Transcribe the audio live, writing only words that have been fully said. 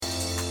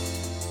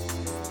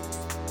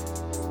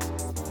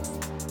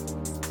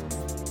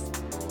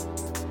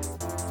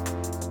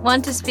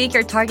Want to speak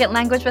your target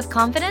language with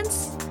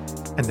confidence?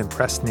 And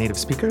impress native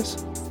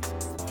speakers?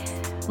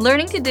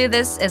 Learning to do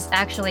this is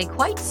actually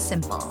quite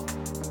simple.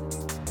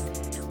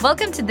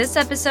 Welcome to this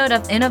episode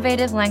of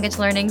Innovative Language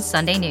Learning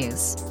Sunday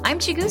News. I'm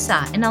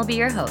Chigusa, and I'll be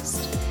your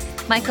host.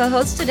 My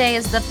co-host today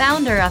is the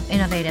founder of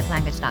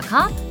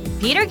InnovativeLanguage.com,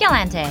 Peter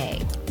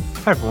Galante.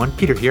 Hi everyone,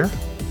 Peter here.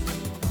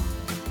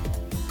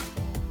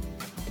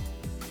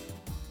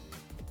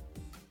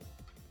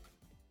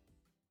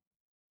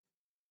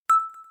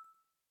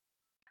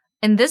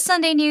 In this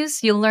Sunday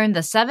News, you'll learn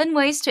the 7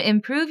 ways to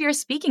improve your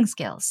speaking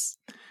skills.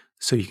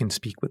 So you can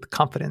speak with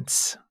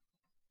confidence.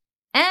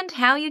 And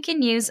how you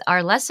can use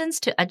our lessons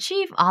to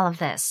achieve all of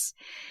this.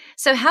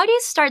 So how do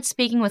you start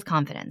speaking with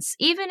confidence,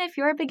 even if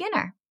you're a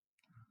beginner?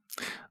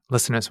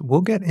 Listeners,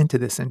 we'll get into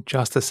this in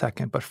just a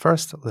second, but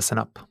first, listen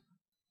up.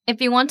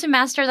 If you want to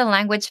master the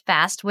language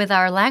fast with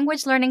our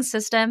language learning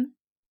system,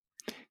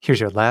 here's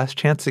your last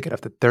chance to get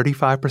up to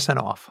 35%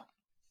 off.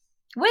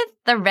 With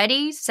the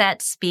Ready,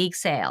 Set, Speak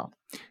sale.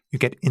 You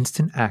get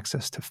instant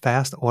access to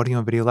fast audio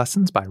and video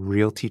lessons by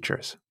real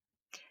teachers.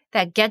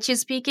 That gets you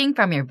speaking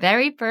from your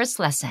very first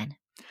lesson.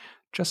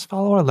 Just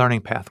follow our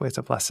learning pathways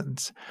of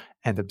lessons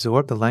and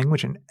absorb the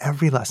language in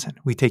every lesson.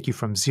 We take you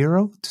from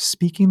zero to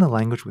speaking the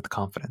language with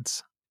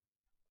confidence.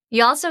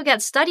 You also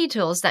get study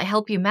tools that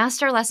help you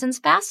master lessons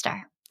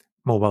faster.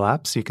 Mobile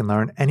apps so you can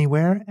learn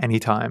anywhere,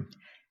 anytime.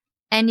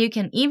 And you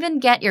can even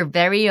get your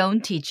very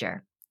own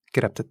teacher.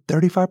 Get up to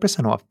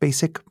 35% off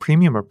Basic,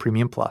 Premium, or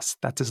Premium Plus.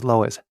 That's as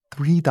low as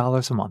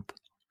 $3 a month.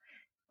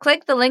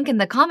 Click the link in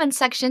the comments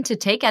section to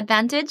take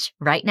advantage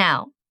right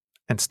now.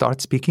 And start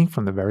speaking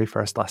from the very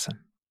first lesson.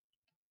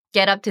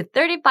 Get up to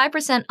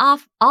 35%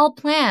 off all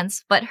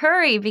plans, but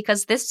hurry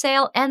because this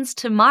sale ends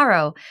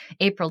tomorrow,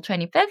 April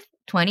 25th,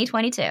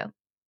 2022.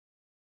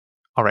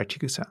 All right,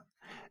 Chigusa.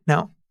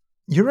 Now,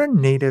 you're a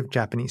native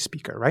Japanese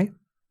speaker, right?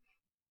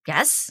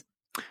 Yes.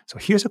 So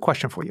here's a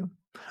question for you.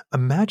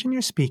 Imagine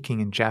you're speaking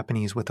in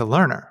Japanese with a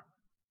learner.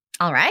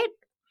 All right.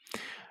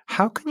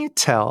 How can you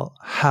tell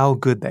how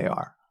good they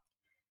are?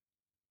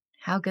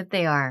 How good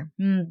they are?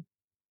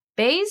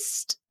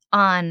 Based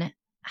on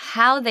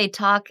how they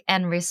talk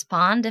and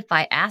respond if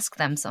I ask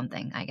them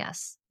something, I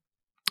guess.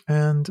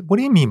 And what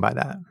do you mean by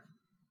that?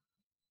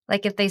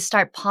 Like if they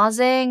start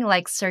pausing,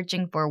 like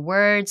searching for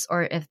words,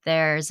 or if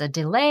there's a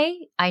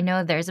delay, I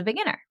know there's a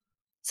beginner.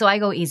 So I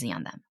go easy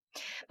on them.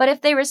 But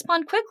if they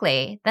respond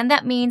quickly, then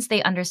that means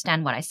they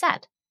understand what I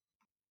said.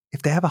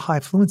 If they have a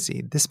high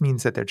fluency, this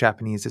means that their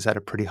Japanese is at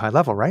a pretty high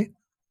level, right?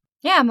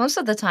 Yeah, most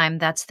of the time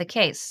that's the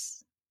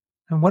case.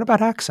 And what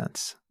about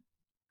accents?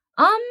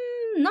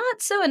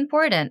 Not so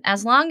important.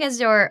 As long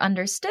as you're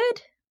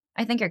understood,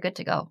 I think you're good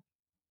to go.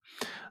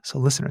 So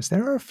listeners,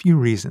 there are a few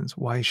reasons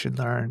why you should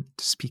learn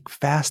to speak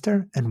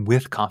faster and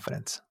with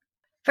confidence.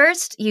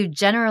 First, you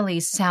generally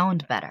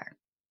sound better.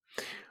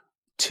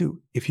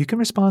 2, if you can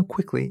respond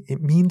quickly, it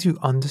means you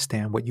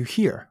understand what you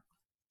hear.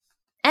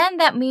 And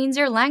that means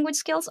your language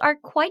skills are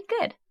quite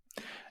good.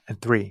 And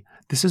 3,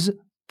 this is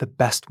the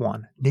best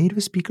one.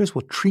 Native speakers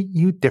will treat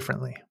you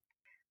differently.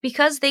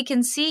 Because they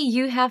can see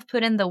you have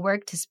put in the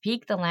work to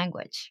speak the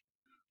language.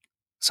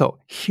 So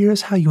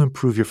here's how you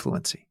improve your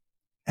fluency.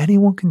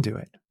 Anyone can do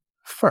it.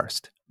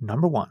 First,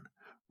 number 1,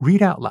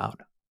 read out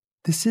loud.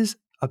 This is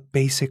a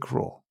basic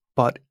rule,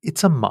 but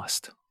it's a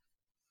must.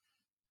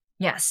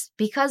 Yes,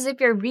 because if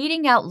you're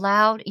reading out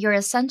loud, you're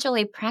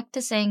essentially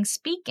practicing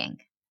speaking.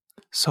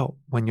 So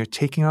when you're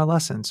taking our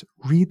lessons,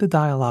 read the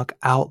dialogue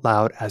out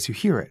loud as you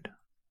hear it.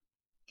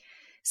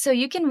 So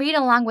you can read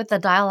along with the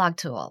dialogue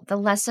tool, the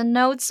lesson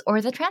notes,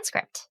 or the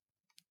transcript.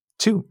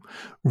 2,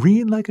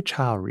 read like a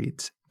child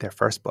reads their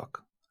first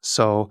book.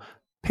 So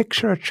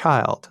picture a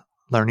child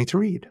learning to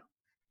read.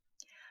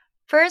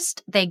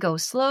 First, they go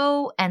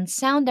slow and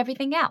sound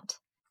everything out.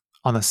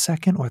 On the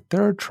second or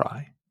third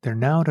try, they're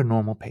now at a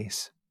normal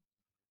pace.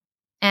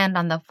 And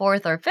on the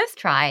 4th or 5th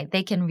try,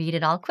 they can read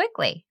it all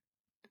quickly.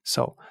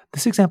 So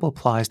this example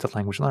applies to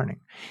language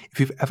learning.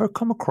 If you've ever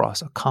come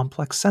across a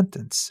complex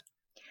sentence,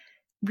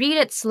 read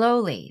it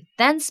slowly,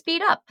 then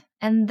speed up,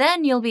 and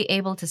then you'll be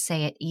able to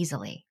say it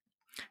easily.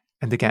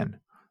 And again,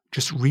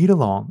 just read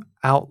along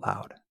out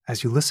loud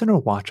as you listen or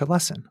watch a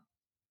lesson.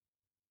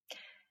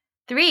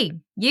 3,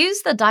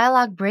 use the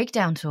dialogue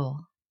breakdown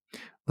tool.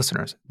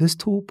 Listeners, this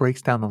tool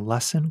breaks down the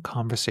lesson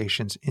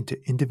conversations into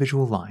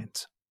individual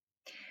lines.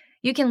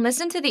 You can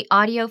listen to the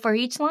audio for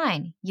each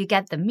line. You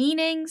get the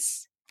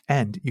meanings.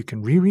 And you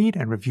can reread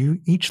and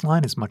review each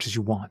line as much as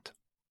you want.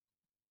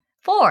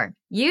 4,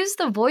 use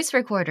the voice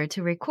recorder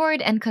to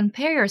record and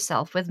compare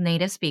yourself with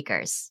native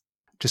speakers.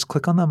 Just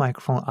click on the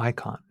microphone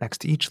icon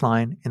next to each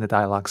line in the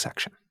dialogue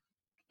section.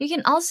 You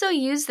can also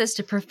use this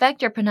to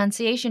perfect your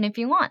pronunciation if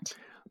you want.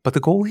 But the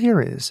goal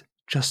here is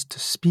just to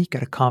speak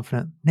at a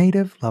confident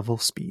native level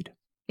speed.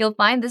 You'll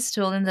find this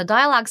tool in the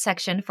dialogue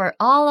section for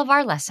all of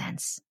our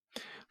lessons.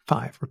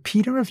 5,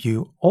 repeat and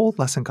review old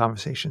lesson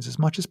conversations as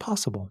much as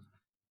possible.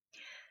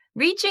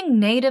 Reaching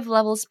native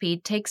level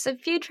speed takes a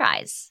few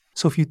tries.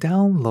 So if you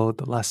download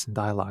the lesson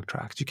dialogue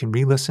tracks, you can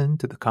re-listen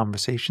to the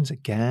conversations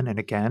again and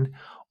again,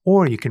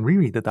 or you can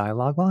reread the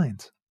dialogue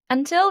lines.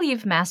 Until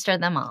you've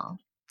mastered them all.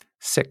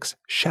 6.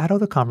 Shadow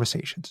the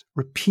conversations.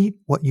 Repeat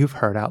what you've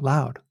heard out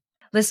loud.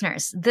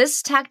 Listeners,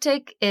 this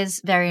tactic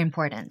is very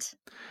important.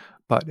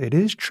 But it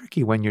is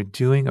tricky when you're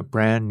doing a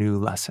brand new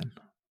lesson.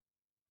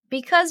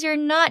 Because you're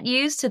not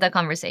used to the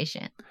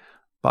conversation.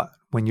 But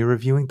when you're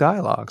reviewing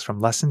dialogues from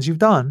lessons you've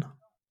done,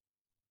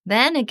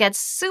 then it gets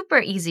super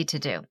easy to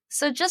do.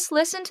 So just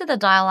listen to the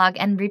dialogue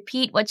and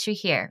repeat what you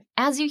hear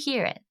as you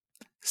hear it.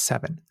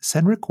 7.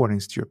 Send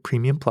recordings to your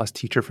Premium Plus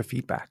teacher for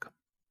feedback.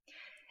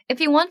 If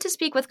you want to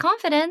speak with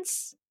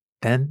confidence,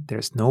 then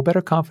there's no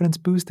better confidence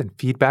boost than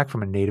feedback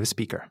from a native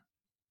speaker.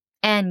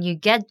 And you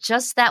get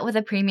just that with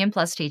a Premium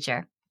Plus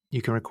teacher.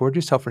 You can record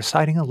yourself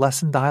reciting a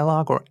lesson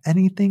dialogue or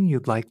anything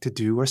you'd like to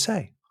do or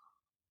say.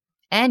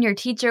 And your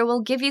teacher will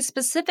give you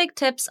specific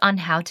tips on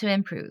how to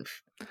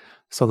improve.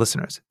 So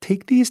listeners,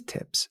 take these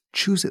tips,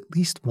 choose at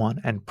least one,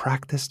 and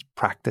practice,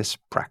 practice,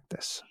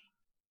 practice.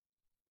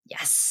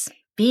 Yes.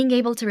 Being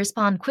able to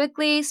respond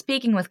quickly,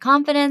 speaking with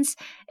confidence,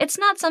 it's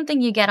not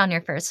something you get on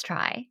your first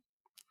try.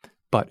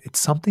 But it's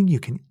something you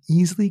can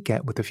easily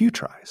get with a few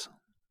tries.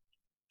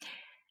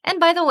 And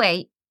by the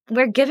way,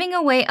 we're giving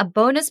away a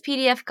bonus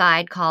PDF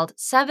guide called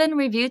 7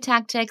 Review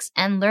Tactics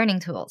and Learning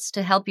Tools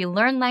to help you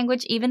learn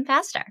language even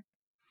faster.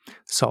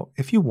 So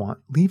if you want,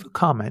 leave a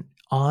comment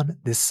on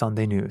this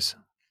Sunday news.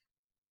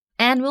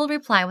 And we'll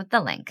reply with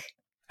the link.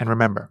 And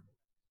remember,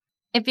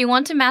 if you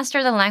want to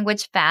master the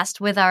language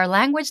fast with our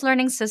language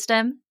learning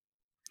system,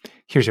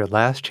 here's your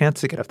last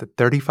chance to get up to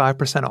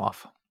 35%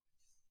 off.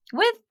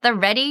 With the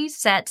Ready,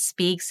 Set,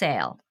 Speak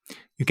sale.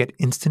 You get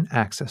instant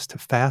access to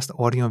fast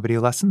audio and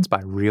video lessons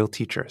by real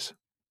teachers.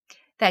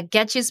 That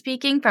get you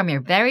speaking from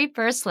your very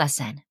first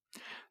lesson.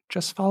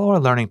 Just follow our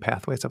learning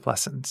pathways of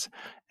lessons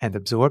and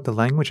absorb the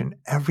language in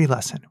every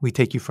lesson. We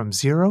take you from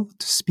zero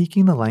to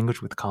speaking the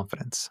language with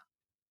confidence.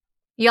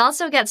 You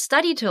also get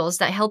study tools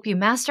that help you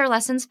master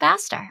lessons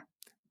faster.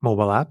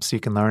 Mobile apps so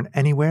you can learn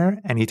anywhere,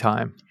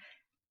 anytime.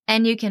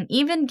 And you can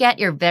even get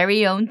your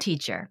very own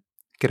teacher.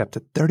 Get up to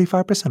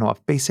 35%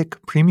 off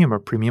Basic, Premium, or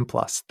Premium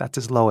Plus. That's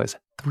as low as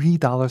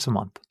 $3 a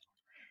month.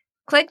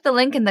 Click the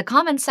link in the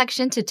comments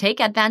section to take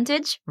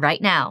advantage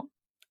right now.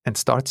 And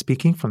start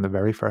speaking from the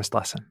very first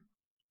lesson.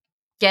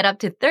 Get up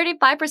to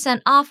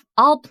 35% off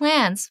all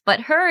plans,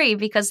 but hurry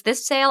because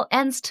this sale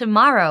ends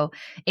tomorrow,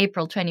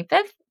 April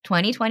 25th,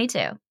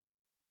 2022.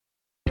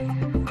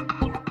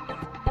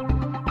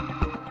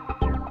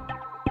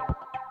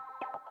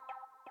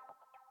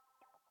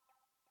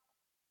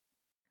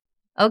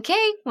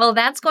 Okay, well,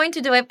 that's going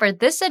to do it for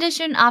this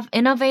edition of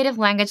Innovative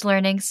Language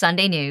Learning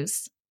Sunday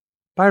News.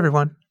 Bye,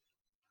 everyone.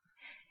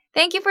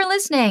 Thank you for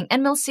listening,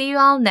 and we'll see you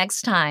all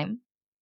next time.